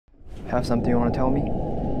Have something you want to tell me?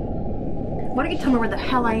 Why don't you tell me where the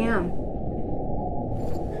hell I am?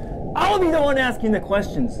 I'll be the one asking the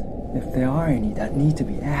questions, if there are any that need to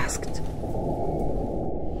be asked.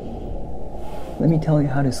 Let me tell you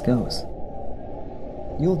how this goes.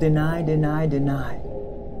 You'll deny. Then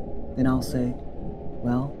I'll say,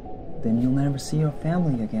 well, then you'll never see your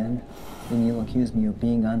family again. Then you'll accuse me of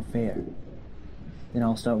being unfair. Then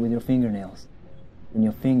I'll start with your fingernails. Then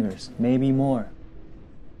your fingers, maybe more.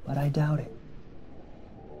 But I doubt it.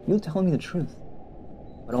 You'll tell me the truth.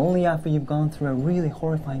 But only after you've gone through a really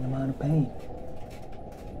horrifying amount of pain.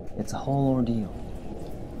 It's a whole ordeal.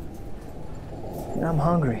 And I'm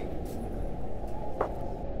hungry.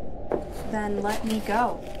 Then let me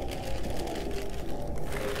go.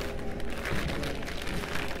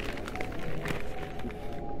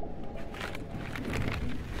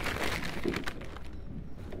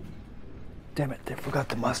 Damn it, they forgot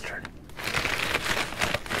the mustard.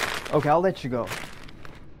 Okay, I'll let you go.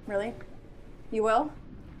 Really? You will?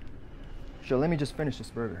 Sure, let me just finish this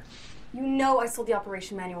burger. You know I sold the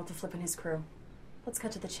operation manual to Flip and his crew. Let's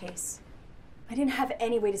cut to the chase. I didn't have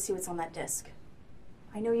any way to see what's on that disc.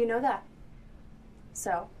 I know you know that.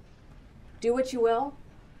 So, do what you will,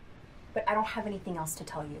 but I don't have anything else to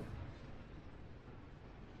tell you.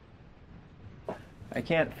 I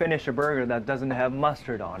can't finish a burger that doesn't have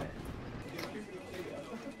mustard on it.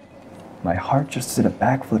 My heart just did a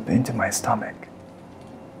backflip into my stomach.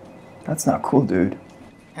 That's not cool, dude.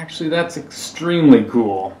 Actually, that's extremely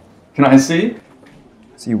cool. Can I see?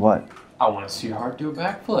 See what? I want to see your heart do a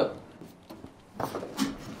backflip.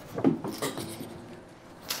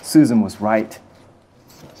 Susan was right.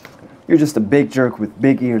 You're just a big jerk with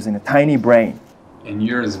big ears and a tiny brain. And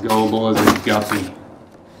you're as gullible as a guppy.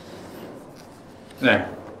 There.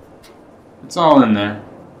 It's all in there.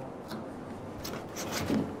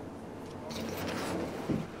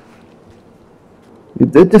 You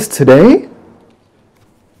did this today?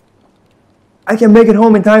 I can make it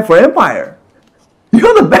home in time for Empire.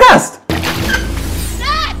 You're the best!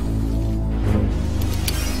 Dad!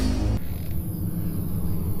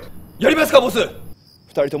 やりますかボス。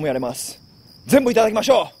二人ともやれます。全部いただきまし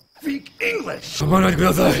ょう。Speak English。噛まないでく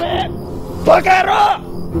ださい。バカ野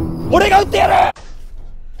郎！俺が撃ってやる！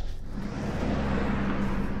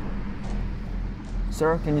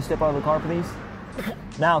 Sir, can you step out of the car, please?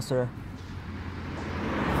 Now, sir.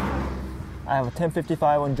 I have a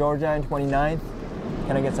 1055 on Georgia and 29th.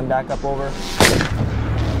 Can I get some backup over?